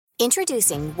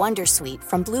Introducing Wondersuite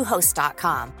from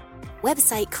Bluehost.com.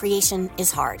 Website creation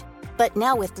is hard, but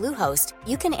now with Bluehost,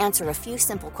 you can answer a few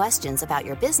simple questions about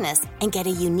your business and get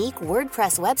a unique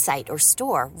WordPress website or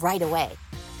store right away.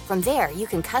 From there, you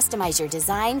can customize your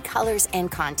design, colors,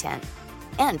 and content.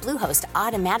 And Bluehost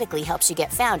automatically helps you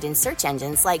get found in search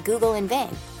engines like Google and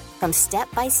Bing. From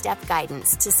step-by-step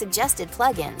guidance to suggested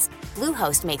plugins,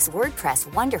 Bluehost makes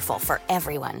WordPress wonderful for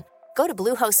everyone. Go to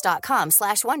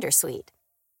bluehost.com/wondersuite.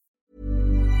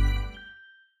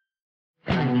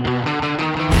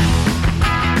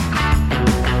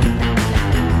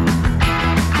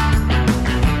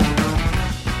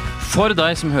 For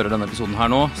deg som hører denne episoden her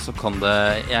nå, så kan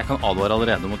jeg kan advare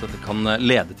allerede om at dette kan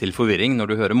lede til forvirring når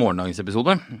du hører morgendagens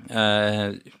episode.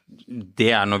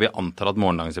 Det når vi antar at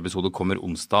morgendagens episode kommer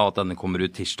onsdag, og at denne kommer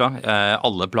ut tirsdag.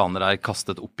 Alle planer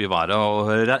kastet opp i været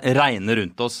og regner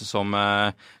rundt oss som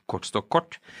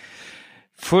kortstokk-kort.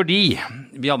 Fordi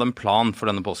vi hadde en plan for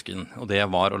denne påsken, og det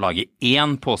var å lage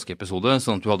én påskeepisode,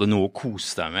 sånn at du hadde noe å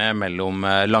kose deg med mellom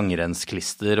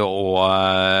langrennsklister og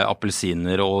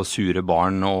appelsiner og sure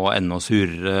barn og enda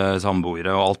surere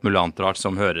samboere og alt mulig annet rart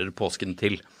som hører påsken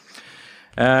til.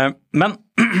 Men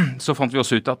så fant vi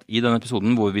også ut at i denne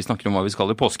episoden hvor vi snakker om hva vi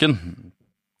skal i påsken,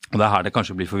 og det her det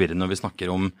kanskje blir forvirrende når vi snakker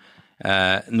om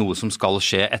noe som skal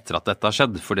skje etter at dette har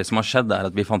skjedd, for det som har skjedd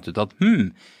at vi fant ut at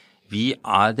vi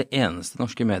det eneste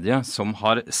norske mediet som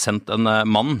har sendt en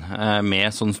mann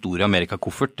med sånn stor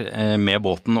Amerika-koffert med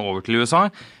båten over til USA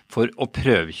for å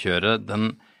prøvekjøre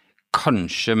den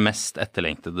kanskje mest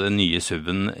etterlengtede nye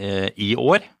SUV-en i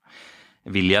år.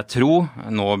 Vil jeg tro.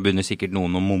 Nå begynner sikkert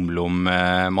noen å mumle om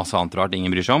masse annet rart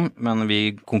ingen bryr seg om, men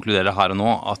vi konkluderer her og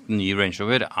nå at ny Range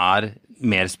Rover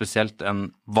mer spesielt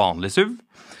enn vanlig SUV.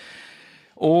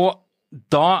 Og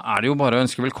da det jo bare å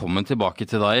ønske velkommen tilbake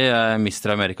til deg,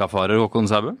 Mr. Amerikafarer Håkon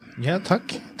Sæbø. Ja,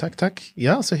 takk.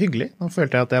 Ja, så hyggelig. Nå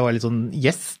følte jeg at jeg var litt sånn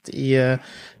gjest i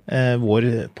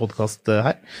vår podcast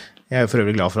her. Jeg for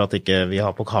øvrig glad for at ikke vi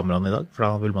har på kameraen i dag, for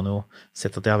da vil man jo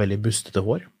sett at jeg har veldig bustete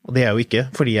hår. Og det jo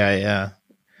ikke fordi jeg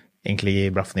egentlig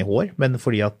gir blaffen i hår, men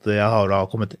fordi at jeg har da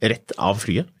kommet rett av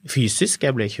flyet. Fysisk,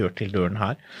 jeg ble kjørt til døren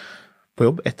her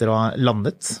på jobb etter å ha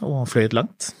landet og fløyet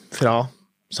langt fra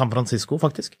San Francisco,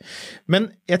 faktisk.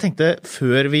 Men jeg tenkte,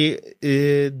 før vi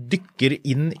dykker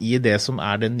inn i det som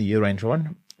den nye Range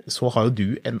Roveren, så har jo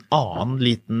du en annen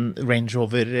liten Range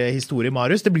Rover-historie,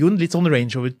 Marius. Det blir jo en litt sånn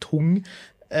Range Rover-tung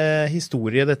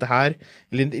historie, dette her,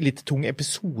 eller en litt tung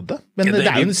episode. Men ja,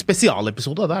 det jo en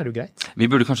spesialepisode, da det jo greit. Vi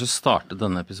burde kanskje starte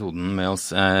denne episoden med å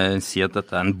si at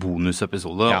dette en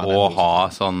bonusepisode, og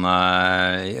ha sånn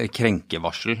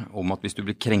krenkevarsel om at hvis du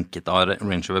blir krenket av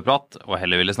Range Rover-prat, og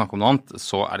heller ville snakke om noe annet,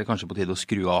 så det kanskje på tide å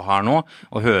skru av her nå,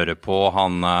 og høre på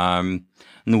han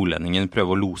nordlendingen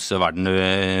prøve å lose verden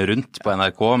rundt på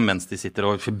NRK, mens de sitter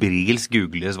og febrilsk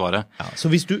googler svaret. Ja,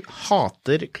 så hvis du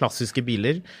hater klassiske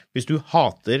biler, hvis du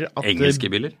hater at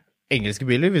engelske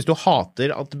biler, hvis du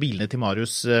hater at bilene til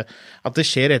Marius, at det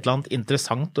skjer et eller annet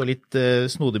interessant og litt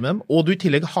snodig med dem, og du i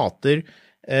tillegg hater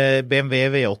BMW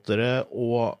V8-ere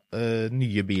og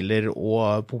nye biler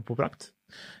og pump og prakt,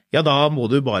 ja, da må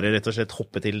du bare rett og slett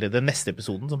hoppe til den neste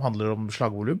episoden som handler om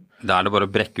slagvolum. Da det bare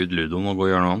å brekke ut ludoen og gå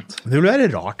og gjøre noe annet. Det ville være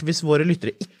rart hvis våre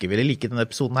lyttere ikke ville like denne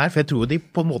episoden her, for jeg tror de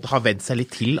på en måte har vent seg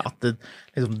litt til at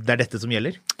det dette som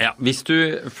gjelder. Ja, hvis du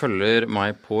følger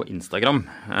meg på Instagram,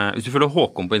 hvis du følger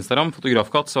Håkon på Instagram,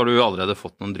 fotografkatt, så har du allerede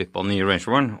fått noen drypp av nye Range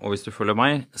Roveren, og hvis du følger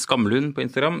meg, Skamlund på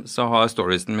Instagram, så har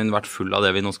storiesen min vært full av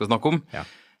det vi nå skal snakke om. Ja.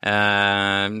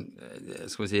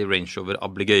 Skal vi si Range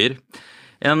Rover-abligøyer.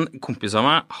 En kompis av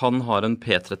meg, han har en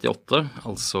P38,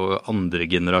 altså andre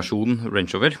generasjon Range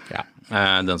Rover. Ja.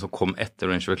 Den som kom etter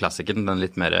Range Rover Classicen, den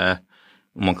litt mer,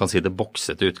 om man kan si det,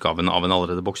 boksete utgaven av en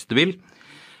allerede boksete bil.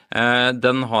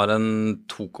 Den har en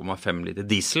 2,5 liter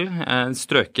diesel, en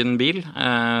strøken bil,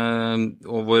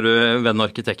 og vår venn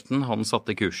arkitekten, han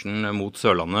satte kursen mot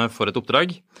Sørlandet for et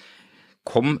oppdrag,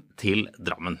 kom til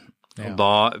Drammen. Ja. Og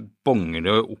da bonger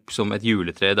det opp som et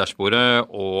juletre i dashbordet,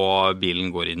 og bilen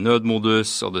går i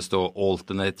nødmodus, og det står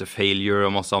alternate failure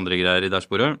og masse andre greier i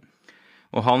dashbordet.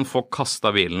 Og han får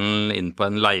kastet bilen inn på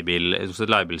en leiebil, hos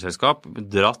et leiebilselskap,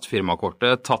 dratt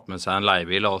firmakortet, tatt med seg en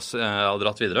leiebil og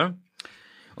dratt videre.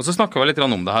 Og så snakket vi litt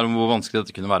om det her, om hvor vanskelig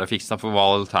dette kunne være å fikse, for hva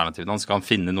alternativene han skal han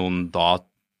finne noen da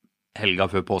helga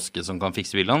før påske som kan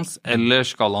fikse bilen hans, eller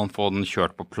skal han få den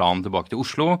kjørt på plan tilbake til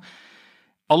Oslo?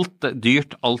 Alt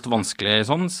dyrt, alt vanskelig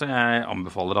sånn, så jeg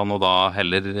anbefaler han å da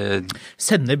heller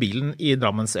sende bilen i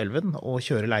Drammenselven og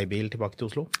kjøre leiebil tilbake til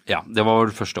Oslo? Ja, det var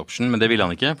vår første option, men det ville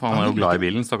han ikke, for han jo glad i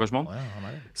bilen, stakkars mann.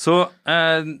 Så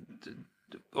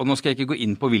og nå skal jeg ikke gå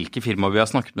inn på hvilke firmaer vi har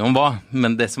snakket med om hva,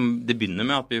 men det begynner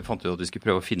med at vi fant ut at vi skulle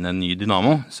prøve å finne en ny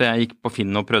dynamo, så jeg gikk på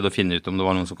Finn og prøvde å finne ut om det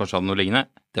var noen som kanskje hadde noe liggende.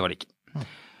 Det var det ikke.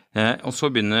 Og så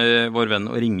begynner vår venn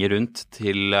å ringe rundt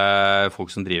til folk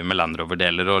som driver med Land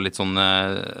Rover-deler og litt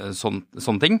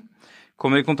sånne ting.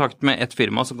 Kommer i kontakt med et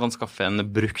firma som kan skaffe en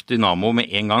brukt dynamo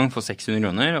med en gang for 600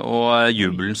 kroner, og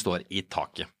jubelen står i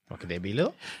taket. Var ikke det billig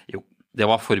da? Jo, det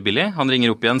var for billig. Han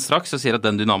ringer opp igjen straks og sier at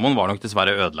den dynamoen var nok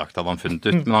dessverre ødelagt, hadde han funnet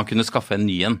ut, men han kunne skaffe en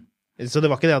ny en. Så det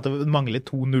var ikke det at det manglet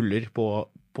 2 nuller på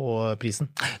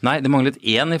prisen? Nei, det manglet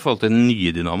 1 i forhold til den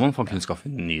nye dynamoen, for han kunne skaffe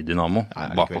en ny dynamo.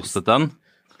 Hva kostet den?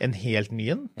 En helt ny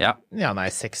en? Ja. Ja, nei,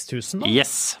 6 000 da?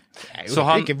 Yes. Så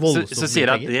sier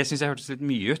jeg at det synes jeg hørtes litt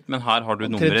mye ut, men her har du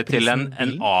nummeret til en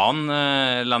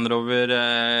annen Land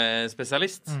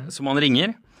Rover-spesialist som han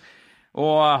ringer.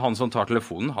 Og han som tar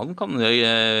telefonen, han kan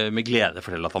med glede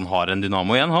fortelle at han har en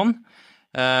dynamo igjen, han.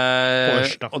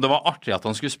 Og det var artig at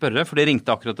han skulle spørre, for det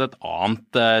ringte akkurat et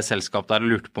annet selskap der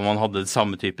og lurte på om han hadde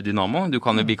samme type dynamo.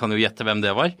 Vi kan jo gjette hvem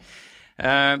det var.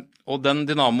 Og den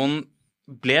dynamoen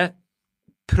ble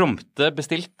prompte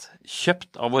bestilt,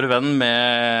 kjøpt av våre venn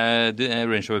med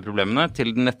Range Rover-problemene til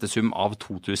den nette sum av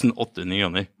 2.800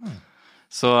 kroner.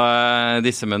 Så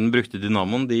disse med den brukte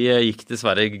dynamoen, de gikk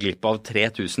dessverre glipp av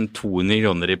 3.200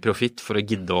 kroner i profitt for å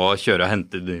gidde å kjøre og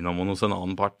hente dynamoen hos en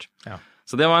annen part. Ja.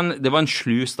 Så det var en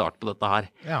slu start på dette her.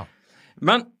 Ja.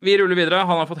 Men vi ruller videre.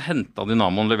 Han har fått hentet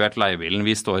dynamoen, levert leiebilen.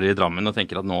 Vi står i Drammen og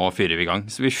tenker at nå fyrer vi i gang.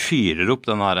 Så vi fyrer opp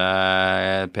den her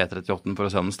P38 for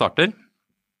å se om den starter.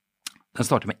 Den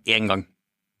starter med en gang.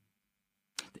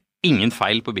 Ingen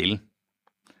feil på bilen.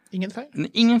 Ingen feil?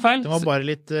 Ingen feil. Den var bare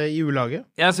litt i ulaget?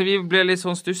 Ja, så vi ble litt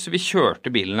sånn stuss. Vi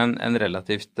kjørte bilen en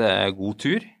relativt god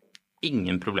tur.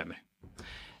 Ingen problemer.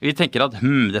 Vi tenker at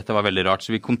dette var veldig rart,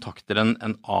 så vi kontakter en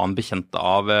annen bekjent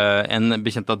av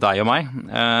deg og meg.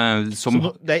 Så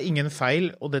det er ingen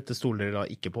feil, og dette stoler dere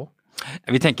da ikke på?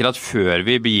 Vi tenker at før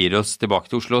vi begir oss tilbake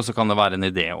til Oslo, så kan det være en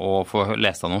idé å få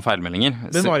lest av noen feilmeldinger.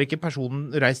 Men var ikke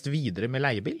personen reist videre med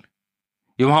leiebil?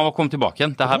 Jo, han var kommet tilbake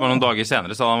igjen. Dette var noen dager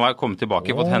senere, så han var kommet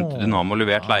tilbake, fått hentet dynamo,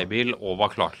 levert leiebil, og var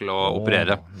klar til å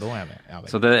operere.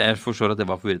 Så jeg forstår at det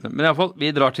var forvirrende. Men i alle fall,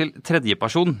 vi drar til tredje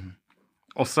person.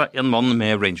 Også en mann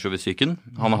med Range Rover-syken.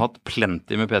 Han har hatt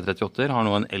plenty med P38, har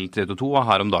nå en L322, og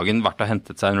har om dagen vært og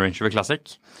hentet seg en Range Rover Classic.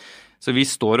 Så vi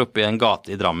står oppe i en gate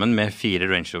i Drammen med 4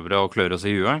 Range Rovere og klør oss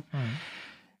i huet.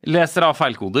 Leser av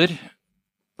feilkoder,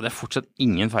 og det er fortsatt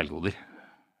ingen feilkoder.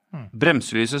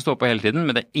 Bremselyset står på hele tiden,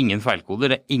 men det er ingen feilkoder,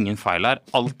 det er ingen feil her.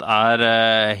 Alt er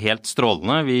helt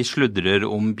strålende. Vi sludrer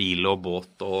om bil og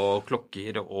båt og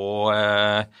klokker og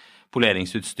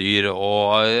poleringsutstyr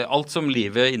og alt som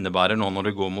livet innebærer nå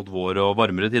når det går mot vår og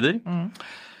varmere tider.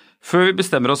 Før vi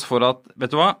bestemmer oss for at,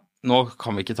 vet du hva, nå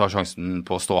kan vi ikke ta sjansen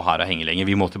på å stå her og henge lenger.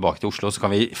 Vi må tilbake til Oslo, så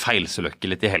kan vi feilseløkke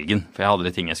litt i helgen, for jeg hadde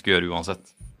litt ting jeg skulle gjøre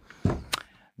uansett.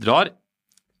 Drar,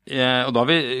 og da har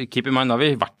vi, keep in mind, da har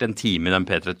vi vært en time i den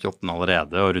P38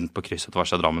 allerede, og rundt på kryss og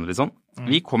tvers av Drammen, liksom.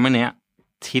 Vi kommer ned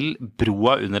til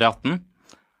broa under E18,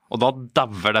 og da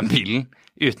dauer den bilen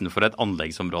utenfor et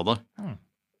anleggsområde.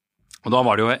 Og da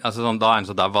var det jo, altså sånn, da er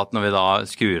den så dauv at når vi da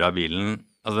skrur av bilen,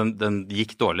 altså den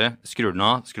gikk dårlig, skrur den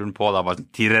av, skrur den på, da var det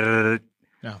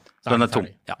ja, så den er tom.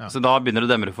 Ja. Så da begynner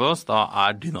det å demre for oss, da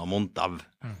er dynamoen dav.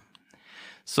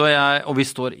 Og vi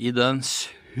står i den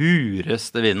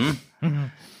sureste vinden.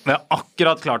 Vi har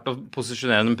akkurat klart å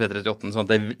posisjonere den P38 sånn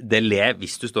at det ler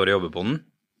hvis du står og jobber på den.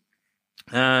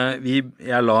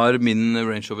 Jeg lar min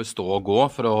Range Rover stå og gå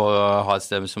for å ha et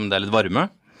sted som det er litt varme.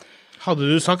 Hadde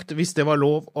du sagt hvis det var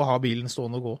lov å ha bilen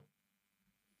stående og gå?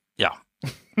 Ja.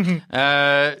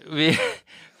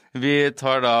 Vi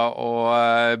tar da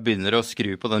og begynner å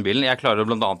skru på den bilen. Jeg klarer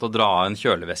blant annet å dra en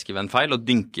kjølevæske ved en feil og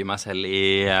dynke meg selv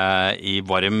i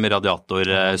varm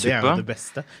radiatorsuppe. Det er jo det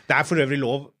beste. Det er for øvrig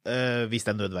lov hvis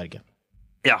det er nødverge.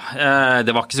 Ja,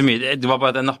 det var ikke så mye. Det var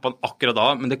bare at jeg nappet den akkurat da,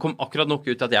 men det kom akkurat nok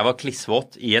ut til at jeg var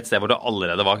klissvåt i et sted hvor det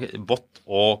allerede var vått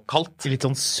og kaldt. Litt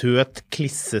sånn søt,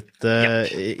 klissete,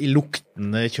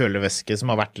 luktende kjølevæske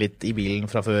som har vært litt i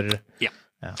bilen fra før. Ja.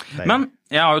 Ja, men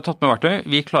jeg har jo tatt med verktøy.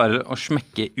 Vi klarer å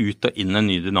smekke ut og inn en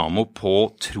ny dynamo på,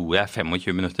 tror jeg,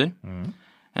 25 minutter.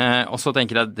 Og så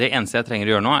tenker jeg at det eneste jeg trenger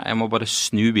å gjøre nå, jeg må bare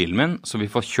snu bilen min, så vi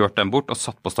får kjørt den bort og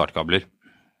satt på startkabler.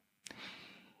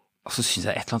 Og så synes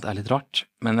jeg et eller annet er litt rart,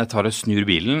 men jeg tar og snur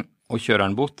bilen og kjører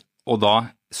den bort, og da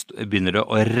begynner det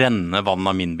å renne vann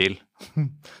av min bil.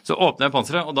 Så åpner jeg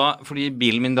panseret, og da, fordi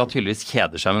bilen min da tydeligvis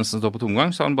kjeder seg mens den står på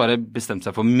tomgang, så har den bare bestemt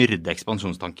seg for å myrde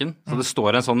ekspansjonstanken. Så det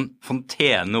står en sånn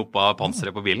fontene oppe av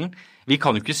panseret på bilen. Vi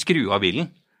kan jo ikke skru av bilen,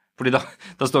 Fordi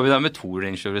da står vi der med 2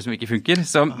 Range Rovere som ikke funker.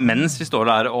 Så mens vi står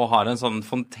der og har en sånn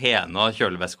fontene av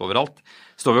kjølevæske overalt,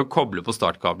 står vi og kobler på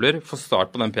startkabler, får start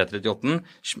på den P38-en.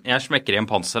 Jeg smekker igjen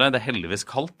panseret, det heldigvis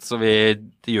kaldt, så det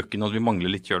gjør ikke noe at vi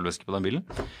mangler litt kjølevæske på den bilen.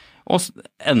 Og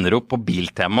ender opp på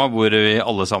Biltema, hvor vi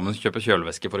alle sammen kjøper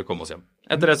kjølevæske for å komme oss hjem.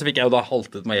 Etter det så fikk jeg jo da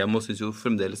haltet meg hjem, og synes jo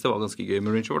fremdeles det var ganske gøy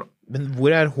med Range Rover da. Men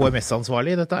hvor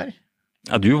HMS-ansvarlig i dette her?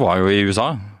 Ja, du var jo i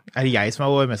USA. Er det jeg som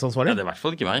HMS-ansvarlig? Ja, det er i hvert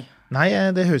fall ikke meg. Nei,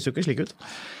 det høres jo ikke slik ut.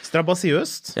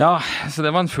 Strabasiøst. Ja, så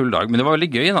det var en full dag, men det var veldig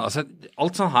gøy da. Altså,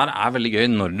 alt sånn her er veldig gøy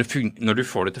når du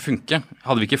får det til å funke.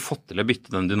 Hadde vi ikke fått til å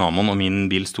bytte den dynamoen, og min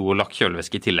bil sto og lagt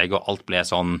kjølevæske i tillegg, og alt ble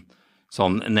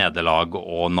sånn nederlag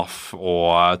og naff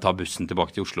og ta bussen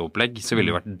tilbake til Oslo-opplegg, så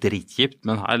ville det vært dritkjipt,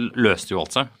 men her løste jo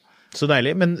alt seg. Så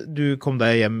deilig, men du kom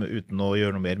deg hjem uten å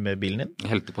gjøre noe mer med bilen din?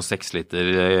 Jeg helte på 6 liter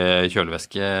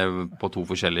kjølevæske på 2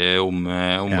 forskjellige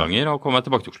omganger, og kom meg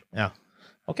tilbake til Oslo. Ja,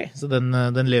 ok, så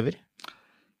den lever?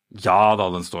 Ja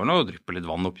da, den står nå og drypper litt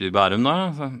vann oppi Bærum da.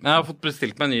 Jeg har fått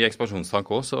bestilt meg en ny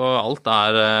ekspansjonstank også, så alt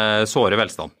er såre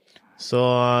velstand. Så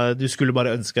du skulle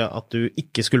bare ønske at du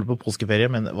ikke skulle på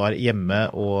påskeferie, men var hjemme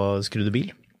og skrudde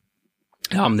bil?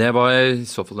 Ja, men det var i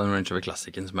så fall den Range Rover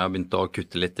Classicen som jeg har begynt å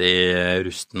kutte litt i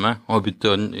rusten med. Og jeg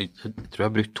tror jeg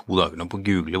har brukt 2 dager nå på å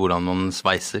google hvordan man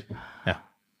sveiser. Ja.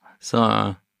 Så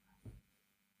jeg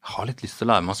har litt lyst til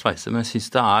å lære meg å sveise, men jeg synes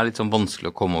det er litt sånn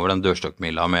vanskelig å komme over den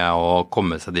dørstokkmila med å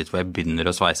komme seg dit hvor jeg begynner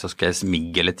å sveise, og skal jeg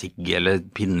migg eller tigg eller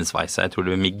pinnesveise. Jeg tror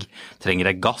det er migg. Trenger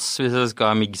jeg gass hvis jeg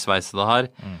skal miggsveise det her?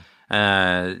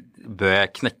 Bør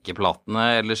jeg knekke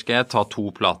platene, eller skal jeg ta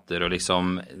 2 plater og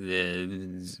liksom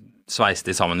sveise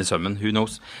de sammen i sømmen? Who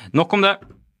knows? Nok om det.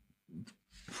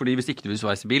 Fordi hvis ikke du vil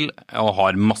sveise bil og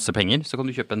har masse penger, så kan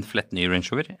du kjøpe en flett ny Range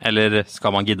Rover. Eller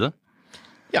skal man gidde?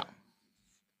 Ja.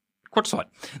 Kort svar.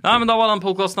 Nei, men da var den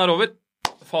podcasten her over.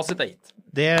 Fasit er gitt.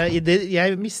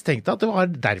 Jeg mistenkte at det var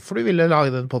derfor du ville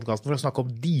lage den podcasten, for å snakke om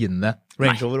dine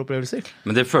Range Rover-opplevelser.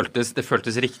 Men det føltes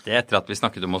riktig etter at vi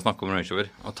snakket om å snakke om Range Rover,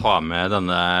 og ta med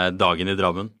denne dagen i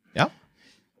Drammen. Ja.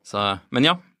 Så, men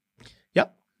ja.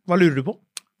 Ja, hva lurer du på?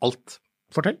 Alt.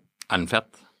 Fortell. Er den fett?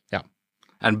 Ja.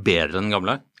 Er den bedre enn den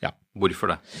gamle? Ja.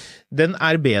 Hvorfor det? Den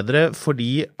er bedre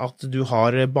fordi at du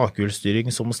har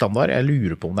bakhjulsstyring som standard. Jeg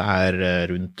lurer på om det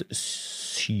er rundt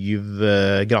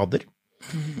 7 grader.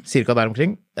 Cirka der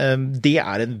omkring. Det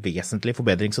er en vesentlig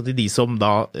forbedring, så til de som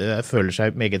da føler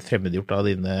seg meget fremmedgjort av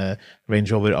dine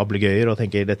Range Rover-ablegøyer og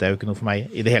tenker dette er jo ikke noe for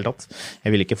meg i det hele tatt.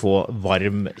 Jeg vil ikke få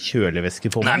varm kjølevæske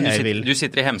på meg. Nei, du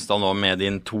sitter i Hemsedal nå med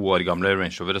din 2 år gamle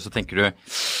Range Rover, og så tenker du,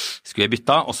 skulle jeg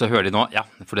bytte? Og så hører de nå, ja,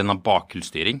 for den har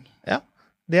bakhjulsstyring. Ja,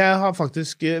 det har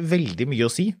faktisk veldig mye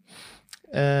å si.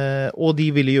 Og de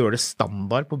ville gjøre det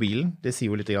standard på bilen. Det sier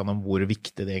jo litt om hvor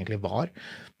viktig det egentlig var.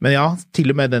 Men ja,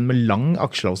 til og med den med lang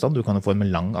aksjeavstand, du kan jo få en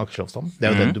med lang aksjeavstand, det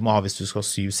er jo den du må ha hvis du skal ha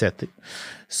 7 seter,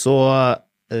 så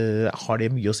har det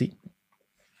mye å si.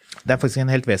 Det er faktisk en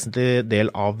helt vesentlig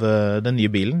del av den nye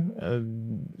bilen.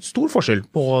 Stor forskjell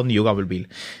på ny og gammel bil.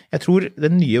 Jeg tror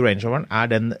den nye Range Roveren er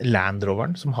den Land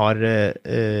Roveren som har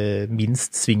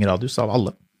minst svingradius av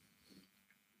alle.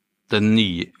 Den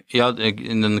nye, ja,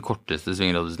 den korteste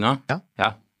svingradiusen, ja.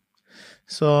 Ja.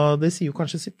 Så det sier jo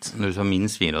kanskje sitt. Når du sa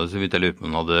minst svingradius, så vidt jeg lurer på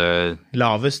om den hadde...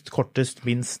 Lavest, kortest,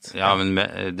 minst. Ja, men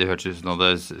det hørtes ut som den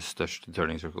hadde største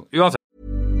turning circle. Uansett.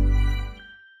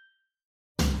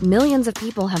 Millions of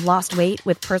people have lost weight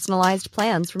with personalized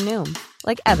plans from Noom.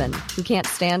 Like Evan, who can't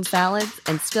stand salads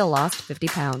and still lost 50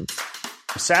 pounds.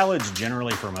 Salads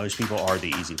generally for most people are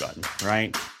the easy button,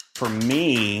 right? For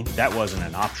me, that wasn't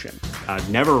an option. I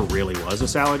never really was a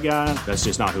salad guy. That's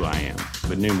just not who I am.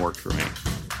 But Noom worked for me.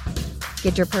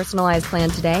 Get your personalized plan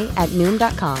today at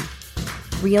Noom.com.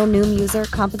 Real Noom user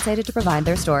compensated to provide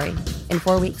their story. In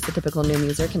 4 weeks, the typical Noom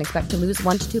user can expect to lose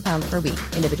 1 to 2 pounds per week.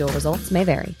 Individual results may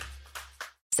vary.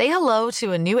 Say hello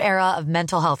to a new era of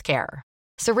mental health care.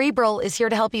 Cerebral is here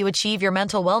to help you achieve your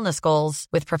mental wellness goals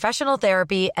with professional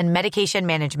therapy and medication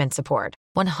management support.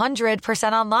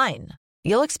 100% online.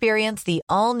 You'll experience the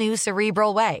all-new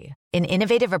Cerebral Way, an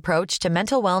innovative approach to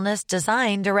mental wellness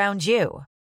designed around you.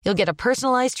 You'll get a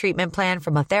personalized treatment plan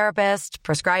from a therapist,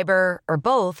 prescriber, or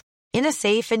both in a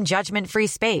safe and judgment-free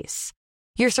space.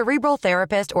 Your Cerebral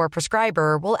therapist or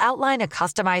prescriber will outline a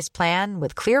customized plan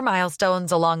with clear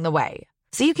milestones along the way,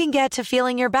 so you can get to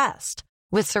feeling your best.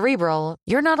 With Cerebral,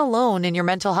 you're not alone in your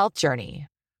mental health journey.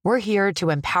 We're here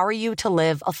to empower you to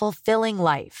live a fulfilling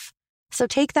life. So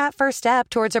take that first step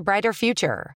towards a brighter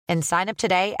future and sign up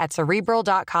today at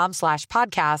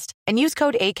Cerebral.com/podcast and use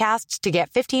code ACAST to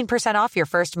get 15% off your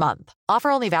first month.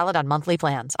 Offer only valid on monthly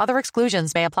plans. Other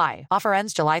exclusions may apply. Offer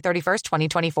ends July 31st,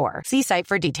 2024. See site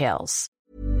for details.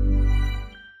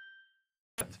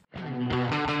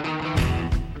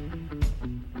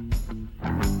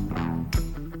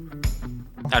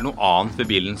 Er det noe annet ved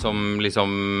bilen som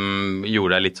liksom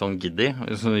gjorde deg litt sånn giddy,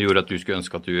 som gjorde at du skulle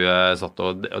ønske at du satt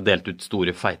og delte ut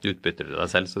store, feite utbytter til deg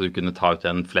selv, så du kunne ta ut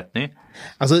en flett ny?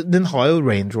 Altså, den har jo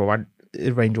Range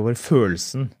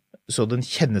Rover-følelsen, så den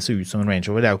kjennes ut som en Range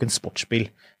Rover. Det er jo ikke en sportsbil.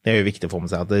 Det er jo viktig å få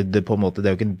med seg at det på en måte, det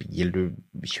er jo ikke en bil du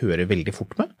kjører veldig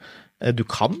fort med. Du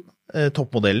kan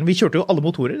toppmodellen. Vi kjørte jo alle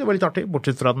motorer, det var litt artig,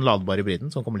 bortsett fra den ladbare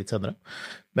hybriden, som kommer litt senere.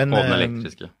 Men, og den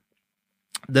elektriske?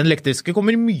 Den elektriske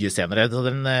kommer mye senere, så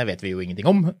den vet vi jo ingenting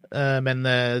om, men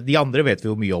de andre vet vi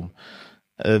jo mye om.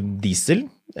 Diesel,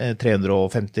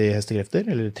 350 hestekrefter,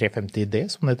 eller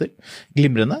 350D som det heter.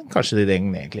 Glimrende, kanskje det er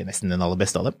egentlig nesten den aller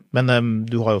beste av dem. Men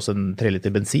du har jo også en 3 liter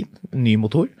bensin, ny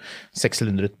motor,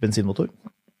 600 bensinmotor,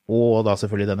 og da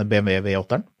selvfølgelig denne BMW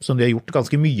V8-eren, som de har gjort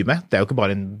ganske mye med. Det er jo ikke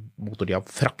bare en motor de har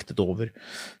fraktet over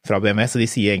fra BMW, så de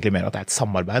sier egentlig mer at det er et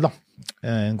samarbeid da.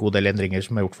 En god del endringer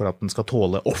som er gjort for at den skal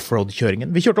tåle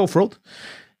offroad-kjøringen. Vi kjørte offroad.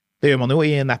 Det gjør man jo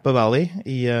i Napa Valley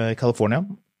i California.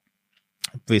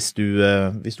 Hvis du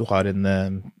har en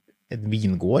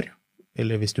vingård,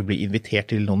 eller hvis du blir invitert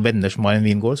til noen venner som har en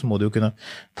vingård, så må du jo kunne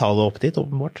ta det opp dit,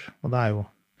 åpenbart. Og det er jo,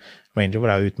 Range Rover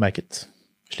er jo utmerket,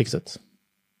 slik sett.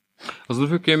 Altså du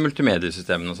bruker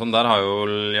multimediesystemene og sånn, der har jo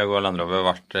Jaguar Land Rover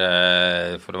vært,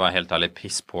 for å være helt ærlig,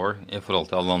 piss poor i forhold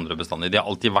til alle andre bestander. De har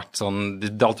alltid vært sånn,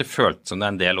 det har alltid følt som det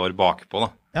er en del år bakpå da.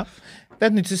 Ja, det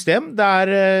er et nytt system, det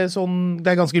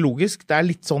er ganske logisk, det er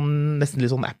litt sånn, nesten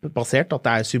litt sånn app-basert, at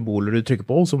det er symboler du trykker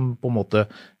på, som på en måte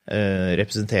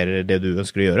representerer det du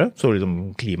ønsker å gjøre. Så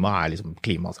liksom klima så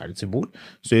er det et symbol.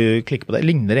 Så du klikker på det.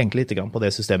 Ligner egentlig litt på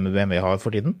det systemet BMW har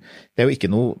for tiden. Det er jo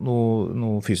ikke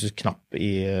noe fysisk knapp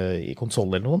i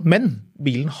konsolen eller noe, men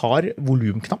bilen har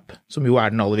volumknapp, som jo er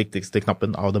den aller viktigste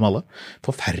knappen av dem alle.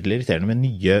 Forferdelig irriterende med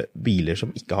nye biler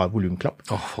som ikke har volumknapp.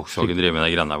 Folk skal ikke drive med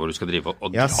det greiene der hvor du skal drive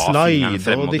og dra fingeren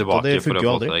frem og tilbake for å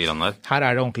få til det greiene der. Her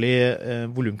er det ordentlig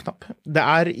volumknapp. Det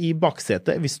er i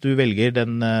baksetet, hvis du velger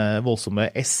den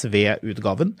voldsomme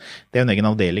SV-utgaven. Det er en egen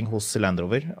avdeling hos Land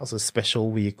Rover, altså Special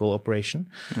Vehicle Operation,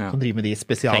 som driver med de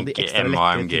spesiale, de ekstra lette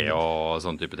AMG og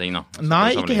sånne type ting da.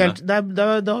 Nei, ikke helt. Det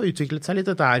har utviklet seg litt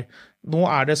dette her. Nå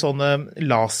er det sånne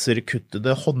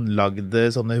laserkuttede, håndlagde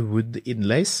sånne wood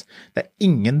inlays. Det er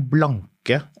ingen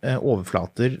blanke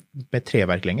overflater med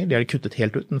treverk lenger. De har kuttet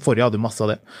helt ut. Den forrige hadde masse av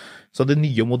det. Så det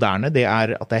nye og moderne, det er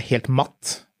at det er helt matt,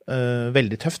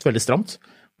 veldig tøft, veldig stramt,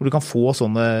 hvor du kan få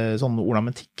sånne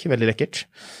ornamentikk, veldig lekkert.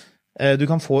 Du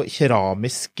kan få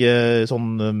keramisk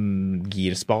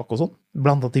girspak og sånn,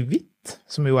 blant annet i hvitt,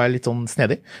 som jo er litt sånn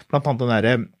snedig. Blant annet den der,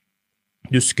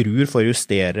 du skrur for å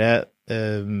justere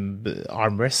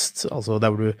armrest, altså der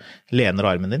hvor du lener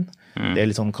armen din. Det er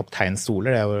litt sånn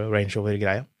kapteinstoler, det er jo Range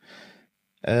Rover-greia.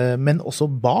 Men også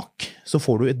bak så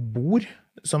får du et bord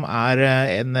som er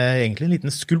egentlig en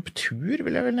liten skulptur,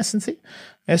 vil jeg vel nesten si.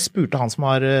 Jeg spurte han som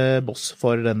har boss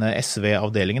for denne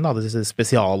SV-avdelingen, disse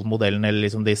spesialmodellen, eller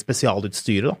liksom det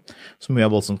spesialutstyret, da, som jo er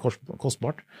voldsomt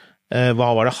kostbart. Hva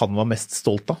var det han var mest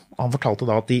stolt av? Han fortalte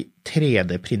da at de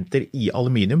 3D-printer i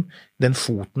aluminium, den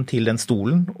foten til den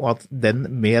stolen, og at den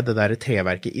med det der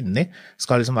treverket inni,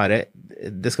 skal liksom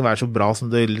det skal være så bra som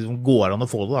det liksom går an å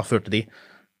få det, da, førte de.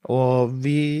 Og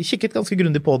vi kikket ganske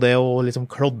grundig på det og liksom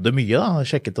klodde mye da,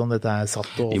 sjekket om dette er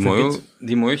satt og funket.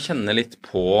 De må jo kjenne litt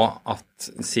på at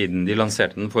siden de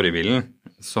lanserte den forrige bilen,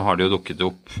 så har det jo dukket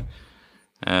opp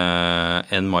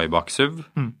en Maybach SUV,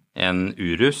 en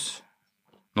Urus,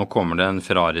 nå kommer det en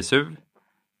Ferrari SUV,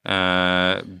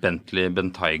 Bentley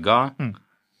Bentayga,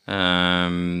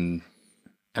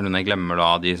 er det noen jeg glemmer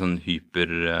da, de sånn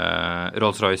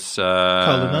Rolls-Royce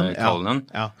Cullinan?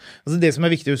 Ja. Altså det som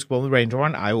er viktig å huske på med Range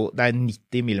Roveren er jo, det er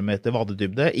 90 mm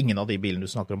vadedybde. Ingen av de bilene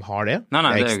du snakker om har det. Nei,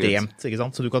 det er ekstremt, ikke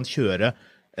sant? Så du kan kjøre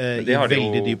i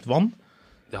veldig dypt vann.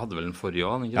 Det hadde vel en forrige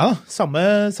også, ikke? Ja,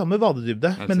 samme vadedybde.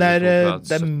 Men det er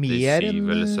mer enn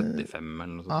 77 eller 75 eller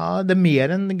noe sånt. Ja, det er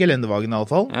mer enn gelendevagen i alle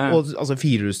fall. Ja. Og altså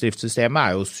firehjulsdriftssystemet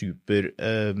er jo super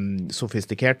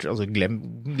sofistikert. Altså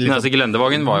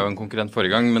gelendevagen var jo en konkurrent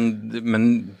forrige gang,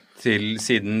 men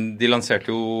siden de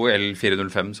lanserte jo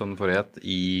L405 som forrige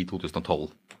i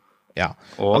 2012. Ja.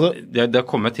 Og altså, det har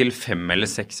kommet til 5 eller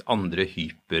 6 andre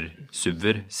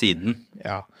hyper-SUV-er siden.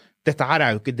 Ja. Dette her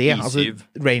er jo ikke det. Altså,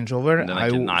 Range Rover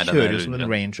kjører jo som en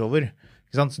Range Rover.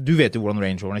 Ikke sant? Du vet jo hvordan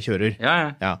Range Roverne kjører.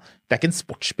 Ja. Det er ikke en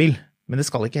sportsbil, men det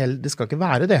skal ikke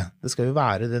være det. Det skal jo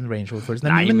være den Range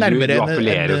Rover-følelsen. Nei, men du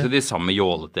appellerer jo til de samme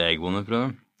jålete egoene, prøv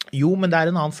det. Jo, men det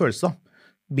er en annen følelse da.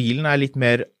 Bilen er litt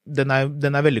mer, den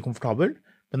er veldig komfortabel,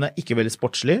 den er ikke veldig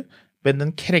sportslig, men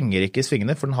den krenger ikke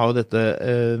svingene, for den har jo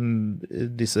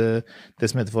det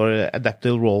som heter for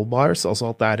adaptive roll bars, altså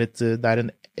at det er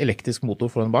en elektrisk motor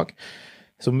foran bak,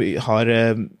 som har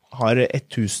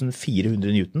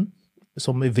 1400 Newton,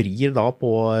 som vrir da på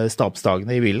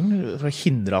stabsdagene i bilen, for å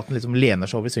hindre at den liksom lener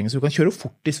seg over i svingen, så du kan kjøre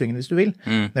fort i svingen hvis du vil.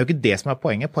 Det er jo ikke det som er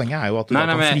poenget. Poenget er jo at du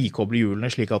kan frikoble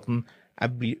hjulene slik at den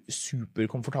blir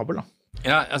superkomfortabel da.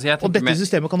 Ja, altså og dette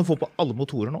systemet kan du få på alle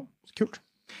motorer nå. Kult.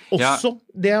 Også,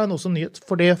 det er også nyhet,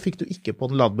 for det fikk du ikke på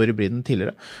den ladbare hybriden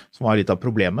tidligere, som var litt av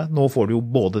problemet. Nå får du jo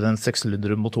både den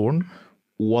 6-sylinder-motoren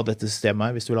og dette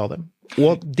systemet hvis du vil ha dem.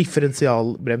 Og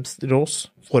differensialbrems rås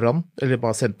foran, eller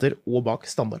bare senter og bak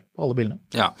standard på alle bilene.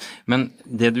 Ja, men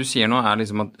det du sier nå er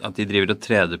liksom at de driver og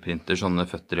 3D-printer sånne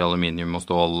føtter i aluminium og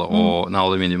stål,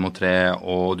 aluminium og tre,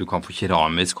 og du kan få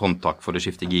keramisk håndtak for å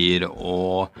skifte gir,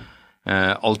 og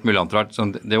alt mulig annet rart. Så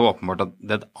det er jo åpenbart at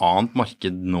det er et annet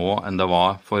marked nå enn det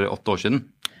var for 8 år siden.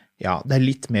 Ja, det er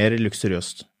litt mer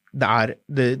luksuriøst. Du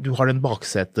har den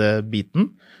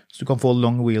baksetebiten, så du kan få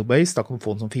long wheelbase, da kan du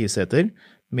få den som 4-seter,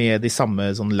 med de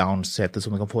samme sånn lounge-seter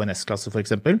som du kan få i en S-klasse for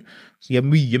eksempel. Så de er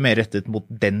mye mer rettet mot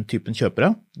den typen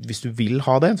kjøpere. Hvis du vil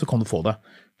ha det, så kan du få det.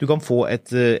 Du kan få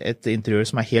et interiør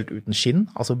som er helt uten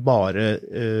skinn, altså bare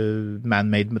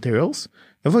man-made materials.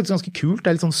 Det er faktisk ganske kult,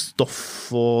 det er litt sånn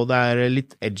stoff, og det er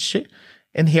litt edgy.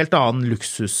 En helt annen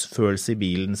luksusfølelse i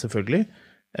bilen selvfølgelig.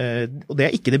 Og det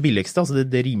er ikke det billigste, altså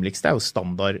det rimeligste er jo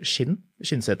standard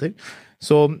skinnseter.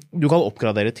 Så du kan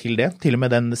oppgradere til det. Til og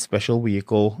med den Special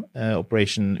Vehicle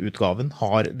Operation-utgaven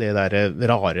har det der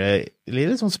rare,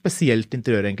 litt sånn spesielt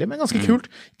interiør egentlig, men ganske kult.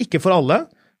 Ikke for alle.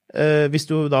 Hvis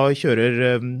du da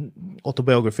kjører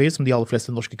Autobiography, som de aller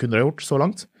fleste norske kunder har gjort så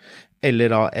langt, eller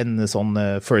da en sånn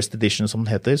First Edition som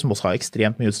den heter, som også har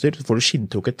ekstremt mye utstyr, så får du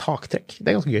skinntrukket taktrekk. Det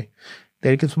er ganske gøy. Det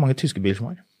er ikke så mange tyske biler som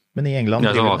har. Men i England...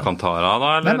 Ja, så Alcantara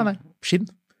da, eller? Nei, skinn.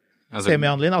 Altså,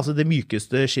 Semi-handlin, altså det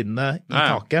mykeste skinnet i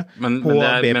taket men på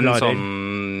B-pilarer. Men sånn,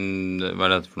 hva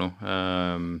er det for noe?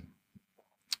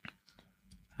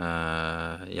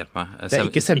 Hjelp meg. Det er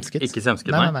ikke semsket. Ikke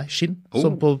semsket, nei, skinn,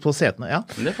 som på setene, ja.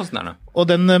 Men det er fascinerende.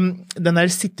 Og den der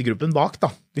sittegruppen bak da,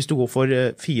 hvis du går for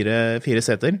fire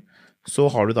seter, så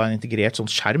har du da en integrert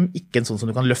sånn skjerm, ikke en sånn som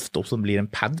du kan løfte opp som blir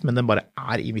en pad, men den bare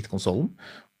er i midtkonsollen.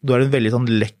 Du har en veldig sånn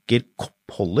lekker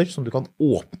koppholder som du kan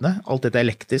åpne. Alt dette er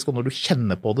elektrisk, og når du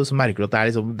kjenner på det, så merker du at det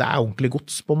er ordentlig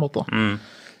gods på en måte.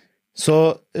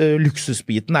 Så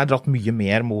luksusbiten er dratt mye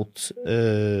mer mot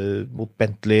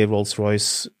Bentley,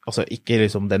 Rolls-Royce, altså ikke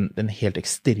liksom den helt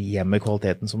ekstreme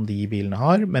kvaliteten som de bilene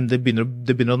har, men det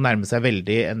begynner å nærme seg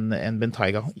veldig en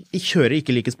Bentayga. Jeg kjører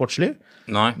ikke like sportslig,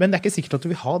 men det er ikke sikkert at du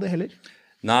vil ha det heller.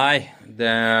 Nei, det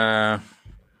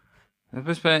er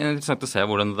interessant å se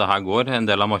hvordan det her går. En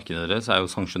del av markedet deres er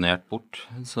jo sanksjonert bort,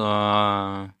 så...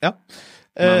 Ja.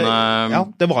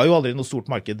 Men, det var jo aldri noe stort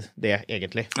marked, det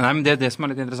egentlig. Nei, men det er det som er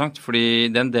litt interessant, fordi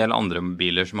det er en del andre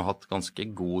biler som har hatt ganske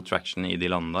god traction i de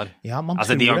landene der. Ja, man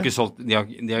altså, tror de har det. ikke solgt...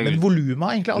 Men volumet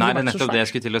har egentlig aldri vært så svært. Nei, det er nettopp det jeg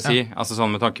skulle til å si. Ja. Altså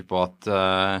sånn med tanke på at...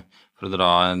 for å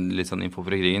dra en litt sånn info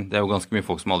fra krigen, det er jo ganske mye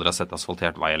folk som aldri har sett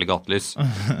asfaltert vei eller gatelys.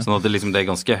 Sånn at det er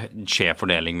ganske skjev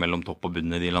fordeling mellom topp og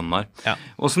bunn i de landene der. Ja.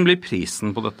 Hvordan blir prisen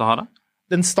på dette her da?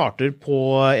 Den starter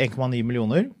på 1,9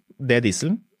 millioner, det er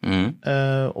dieselen.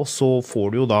 Og så får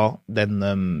du jo da den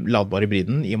ladbare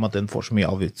hybriden, i og med at den får så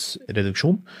mye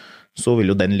avgiftsreduksjon, så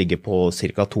vil jo den ligge på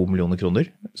cirka 2 millioner kroner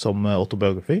som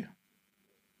Autobiography.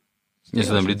 Ja,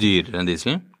 så den blir dyrere enn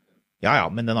dieselen? Ja,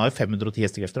 men den har jo 510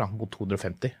 hestekrefter da, mot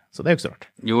 250, så det er jo ikke så rart.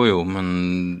 Jo,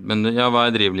 men ja, hva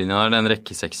er drivlinja der? Det er en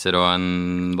rekkesekser og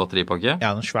en batteripakke? Ja,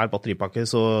 en svær batteripakke,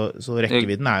 så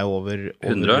rekkevidden er jo over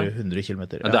 100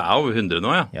 kilometer. Ja. Det er over 100 nå,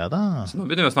 ja. Ja da. Så nå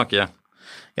begynner vi å snakke.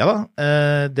 Ja da,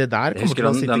 det der kommer til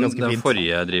å sitte ganske fint. Den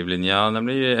forrige drivlinja,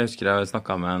 nemlig, jeg husker jeg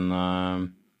snakket med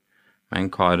en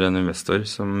kar, en investor,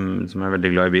 som er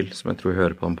veldig glad i bil, som jeg tror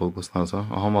hører på den podcasten også,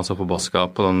 og han var så forbaska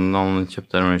på den, han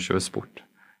kjøpte en Range Rover Sport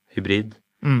hybrid,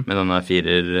 med denne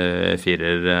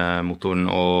firer-motoren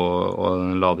og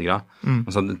den ladegreia.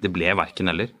 Altså, det ble hverken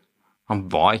eller. Han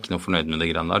var ikke noe fornøyd med det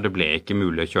greiene der. Det ble ikke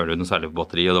mulig å kjøre det noe særlig på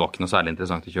batteri, og det var ikke noe særlig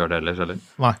interessant å kjøre det ellers heller.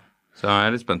 Nei. Så jeg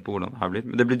er litt spent på hvordan det her blir.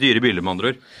 Men det blir dyre biler med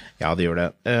andre ord. Ja, det gjør det.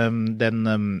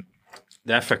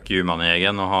 Det er fuck you money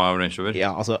again å ha Range Rover.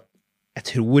 Ja, altså, jeg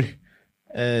tror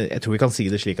vi kan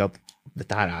si det slik at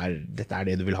dette er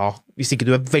det du vil ha. Hvis ikke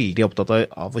du er veldig opptatt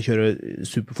av å kjøre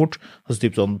superfort, altså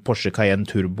typ sånn Porsche Cayenne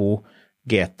Turbo,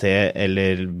 GT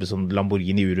eller sånn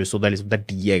Lamborghini Urus, og det er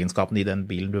de egenskapene i den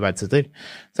bilen du verdsetter,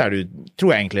 så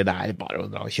tror jeg egentlig det er bare å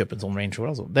kjøpe en sånn Range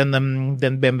Rover. Altså.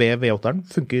 Den BMW V8-eren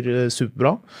funker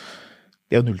superbra.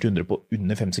 Det er jo 0-100 på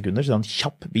under 5 sekunder, så det er en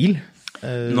kjapp bil.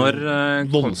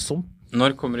 Voldsom.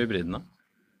 Når kommer hybriden da?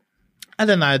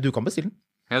 Du kan bestille den.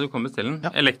 Ja, du kan bestille den.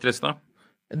 Ja. Elektrisk da?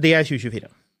 Det er 2024.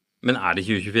 Men er det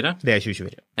 2024? Det er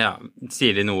 2024. Ja,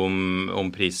 sier de noe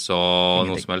om pris og Ingenting.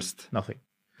 noe som helst? Nothing.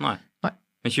 Nei. Nei.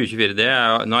 Men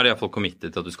 2024, nå er det i hvert fall committed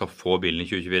til at du skal få bilen i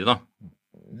 2024 da.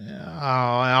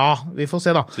 Ja, vi får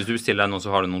se da. Så hvis du bestiller deg nå,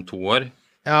 så har du noen 2 år,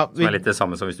 Ja, som er litt det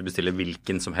samme som hvis du bestiller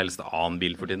hvilken som helst annen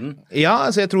bil for tiden. Ja,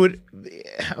 altså jeg tror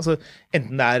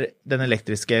enten det er den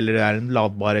elektriske, eller det er en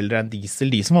ladbar, eller det er en diesel,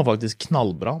 de som var faktisk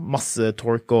knallbra, masse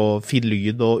torque og fin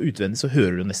lyd, og utvendig så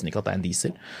hører du nesten ikke at det er en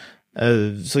diesel.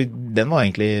 Så den var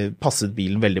egentlig passet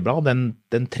bilen veldig bra. Den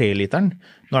 3-literen,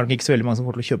 nå er det ikke så veldig mange som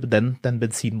kommer til å kjøpe den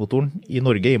bensinmotoren i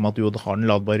Norge, i og med at du har den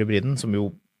ladbare hybriden, som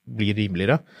jo blir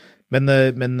rimeligere. Men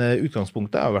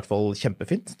utgangspunktet er i hvert fall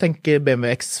kjempefint. Tenk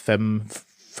BMW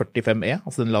X545e,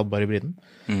 altså den ladbare hybriden.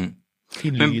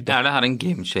 Fin Men lyd. er det her en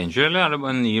game changer, eller er det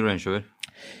bare en ny Range Rover?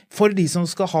 For de som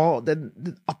skal ha den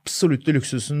absolutte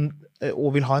luksusen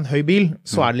og vil ha en høy bil,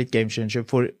 så er det litt game changer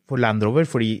for Land Rover,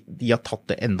 fordi de har tatt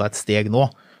det enda et steg nå.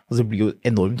 Altså det blir jo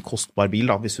enormt kostbar bil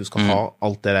da, hvis du skal ha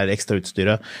alt det der ekstra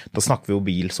utstyret. Da snakker vi jo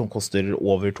bil som koster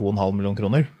over 2,5 millioner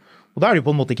kroner. Og da er det jo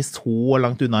på en måte ikke så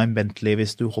langt unna en Bentley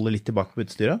hvis du holder litt tilbake på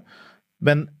utstyret.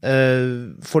 Men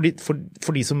for de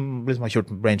som liksom har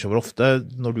kjørt Range Rover ofte,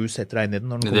 når du setter deg inn i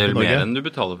den når den Det kommer er til Norge. mer enn du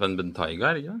betaler for en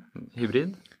Bentayga, ikke det?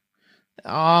 Hybrid?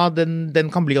 Ja, den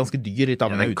kan bli ganske dyr i Ja,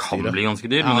 med den utstyret. kan bli ganske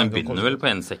dyr, Ja, men den den kan begynner koste. vel på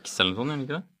 1,6 eller noe sånt, gjør den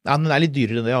ikke det? Ja, den er litt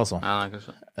dyrere enn det, altså. Ja, nei,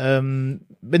 kanskje.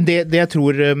 Men det jeg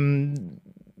tror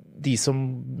de som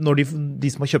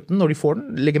har kjøpt den, når de får den,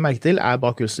 legger merke til, er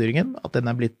bakhjulsstyringen, at den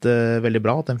er blitt veldig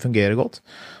bra, at den fungerer godt.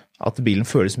 At bilen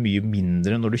føles mye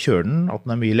mindre når du kjører den, at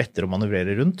den er mye lettere å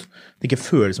manøvrere rundt. Det ikke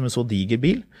føles som en så diger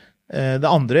bil. Det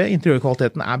andre,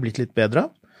 interiørkvaliteten er blitt litt bedre.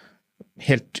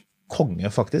 Helt konge,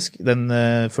 faktisk. Den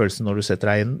følelsen når du setter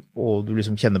deg inn, og du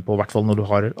liksom kjenner på, i hvert fall når du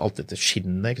har alt dette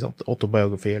skinnet, ikke sant?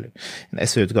 Autobiography eller en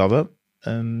SV-utgave.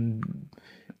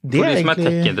 For de som er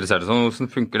tech-interesserte, sånn, hvordan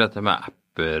funker dette med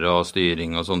apper og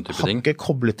styring og sånne type Har ting? ikke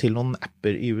koblet til noen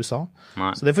apper i USA,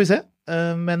 Nei. så det får vi se.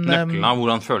 Men Nøkkelen da,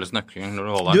 hvordan føles nøkkelen når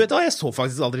du holder du den? vet hva, jeg så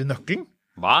faktisk aldri nøkkelen.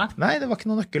 Hva? Nei, det var ikke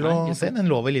noen nøkkel Nei, å ikke se. sant. Den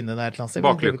lå vel inne der et eller annet sted.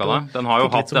 Bakluka da? Den har jo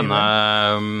Fikk litt hatt så mye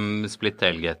denne split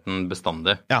tailgaten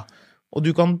bestandig. Ja, og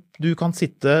du kan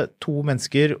sitte 2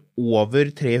 mennesker over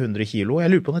 300 kilo.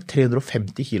 Jeg lurer på om det er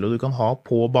 350 kilo du kan ha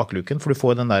på bakluken, for du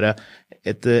får den der,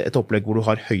 et opplegg hvor du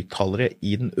har høyttalere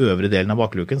i den øvre delen av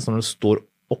bakluken, så når du står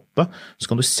oppe, så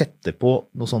kan du sette på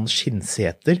noen sånne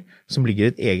skinnseter som ligger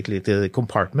i et eget lite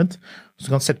compartment, så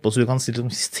du kan sette på så du kan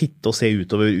sitte og se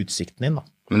utover utsikten din da.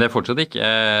 Men det er fortsatt ikke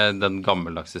den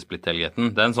gammeldagse split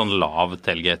tailgaten. Det er en sånn lav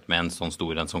tailgate med en sånn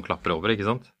stor en som klapper over, ikke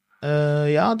sant?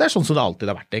 Ja, det er sånn som det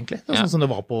alltid har vært egentlig. Det er Ja. sånn som det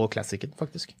var på Classicen,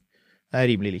 faktisk. Det er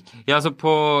rimelig lik. Ja, altså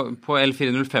på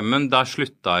L405-en, der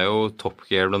slutta jo Top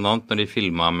Gear blant annet, når de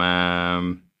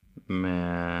filmet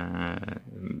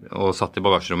og satt i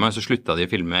bagasjerommet, så slutta de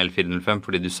å filme L405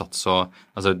 fordi du satt så,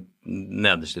 altså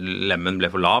nederste lemmen ble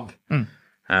for lav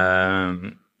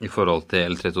i forhold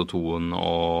til L322-en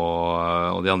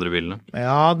og de andre bilene.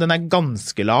 Ja, den er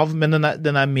ganske lav, men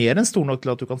den er mer enn stor nok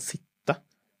til at du kan sitte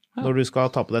når du skal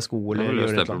ta på deg sko Det eller var løst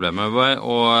gjøre det et eller annet. problemet.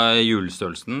 Og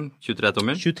hjulstørrelsen,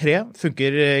 23-tommer. 23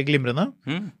 funker glimrende.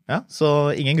 Mm. Ja, så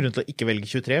ingen grunn til å ikke velge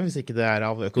 23 hvis ikke det er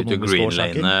av Ut til økonomiske Green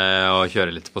årsaker. Lane og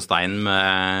kjøre litt på stein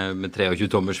med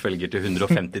 23-tommers felger til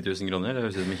 150 000 kroner. Det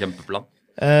høres ut som en kjempeplan.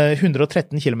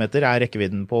 113 kilometer er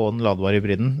rekkevidden på den ladbare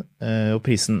hybriden, og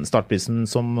startprisen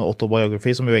som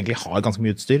Autobiography, som jo egentlig har ganske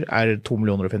mye utstyr, er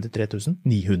 2.053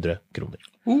 900 kroner.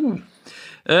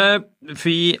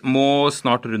 Vi må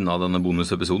snart runde av denne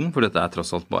bonusepisoden, for dette er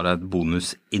tross alt bare et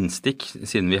bonusinnstikk,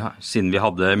 siden vi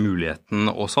hadde muligheten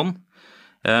og sånn.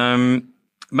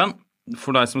 Men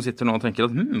for deg som sitter nå og tenker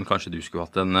at kanskje du skulle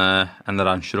hatt en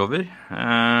Range Rover,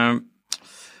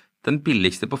 den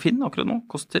billigste på Finn akkurat nå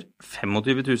koster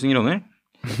 25 000 kroner.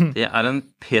 Det er en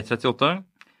P38,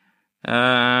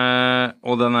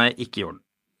 og den er ikke i orden.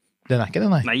 Den er ikke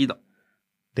det, nei. Neida.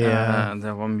 Det,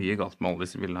 Det var mye galt med alle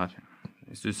disse bilene her.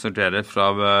 Hvis du sorterer fra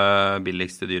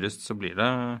billigst til dyrest, så blir det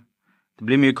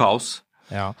blir mye kaos.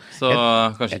 ja. Så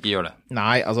kanskje ikke gjør det.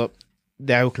 Nei, altså,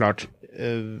 det er jo klart,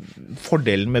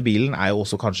 fordelen med bilen er jo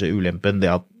også kanskje ulempen, det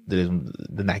at det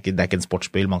er ikke en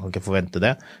sportsbil, man kan ikke forvente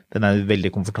det. Den er veldig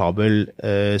komfortabel.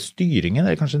 Styringen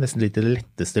er kanskje nesten litt det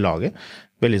letteste laget.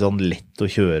 Veldig sånn lett å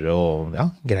kjøre og ja,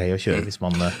 grei å kjøre hvis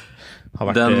man har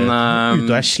vært ute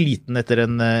og er sliten etter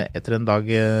en dag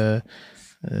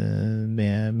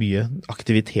med mye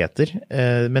aktiviteter.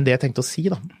 Men det jeg tenkte å si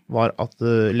da, var at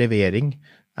levering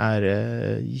er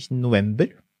i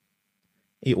november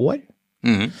i år.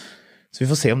 Mhm. Så vi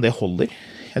får se om det holder.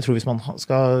 Jeg tror hvis man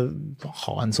skal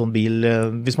ha en sånn bil,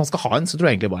 hvis man skal ha en, så tror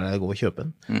jeg egentlig bare det går å kjøpe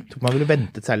en. Jeg tror man ville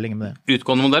ventet særlig lenge med det.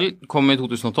 Utgående modell kom i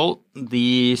 2012. De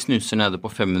snuser nede på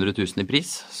 500 000 i pris,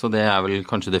 så det vel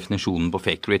kanskje definisjonen på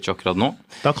fake rich akkurat nå.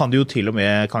 Da kan du jo til og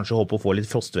med kanskje håpe å få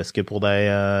litt frostvæske på deg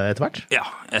etter hvert. Ja,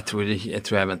 jeg tror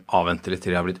jeg avventer litt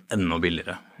til jeg har blitt enda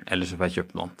billigere. Ellers så får jeg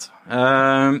kjøpe noe annet.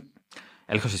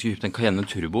 Eller kanskje jeg skulle kjøpt en Cayenne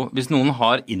Turbo. Hvis noen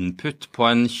har input på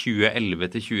en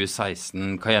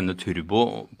 2011-2016 Cayenne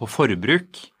Turbo på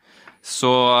forbruk,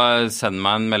 så send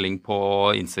meg en melding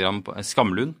på Instagram på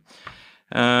Skamlund.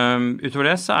 Utover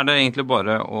det så det egentlig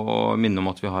bare å minne om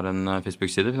at vi har en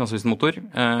Facebook-side, Finansavisen Motor,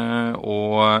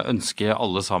 og ønske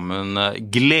alle sammen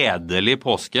gledelig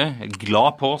påske,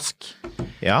 glad påsk.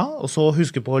 Ja, og så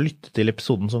husk på å lytte til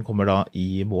episoden som kommer da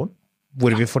i morgen,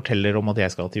 hvor vi forteller om at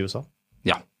jeg skal til USA.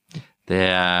 Ja.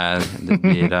 Det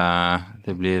blir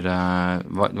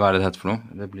hva det heter for noe?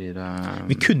 Det blir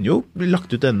Vi kunne jo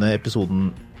lagt ut denne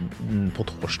episoden på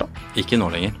torsdag. Ikke nå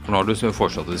lenger, for nå har du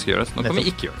foreslått at vi skal gjøre det, så nå kan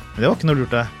vi ikke gjøre det. Men det var ikke noe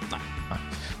lurt det. Nei.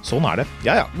 Sånn det.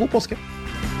 Ja, god påske.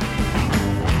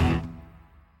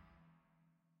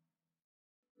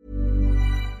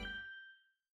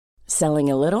 Selling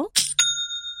a little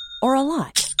or a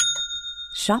lot?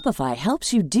 Shopify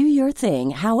helps you do your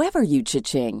thing however you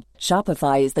cha-ching.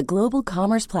 Shopify is the global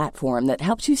commerce platform that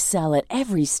helps you sell at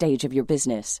every stage of your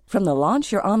business. From the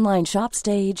launch your online shop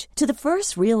stage to the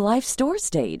first real-life store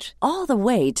stage, all the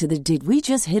way to the did we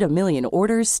just hit a million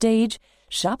orders stage.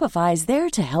 Shopify is there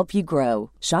to help you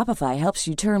grow. Shopify helps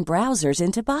you turn browsers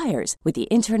into buyers with the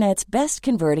internet's best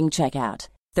converting checkout.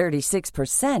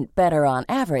 36% better on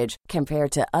average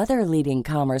compared to other leading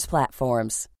commerce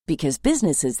platforms. Because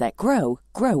businesses that grow,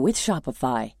 grow with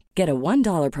Shopify. Get a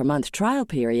 $1 per month trial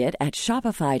period at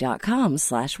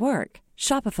shopify.com/work.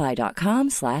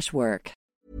 Shopify.com/work.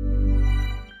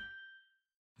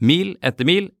 Mil etter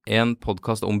mil, en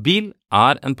podcast om bil,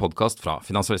 en podcast fra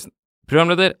Finansavisen.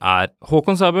 Programleder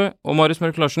Håkon Sæbø og Marius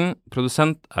Mørk Larsen.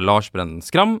 Produsent Lars Brenden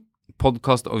Skram.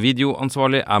 Podcast- og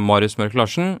videoansvarlig Marius Mørk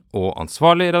Larsen. Og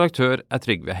ansvarlig redaktør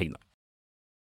Trygve Hegna.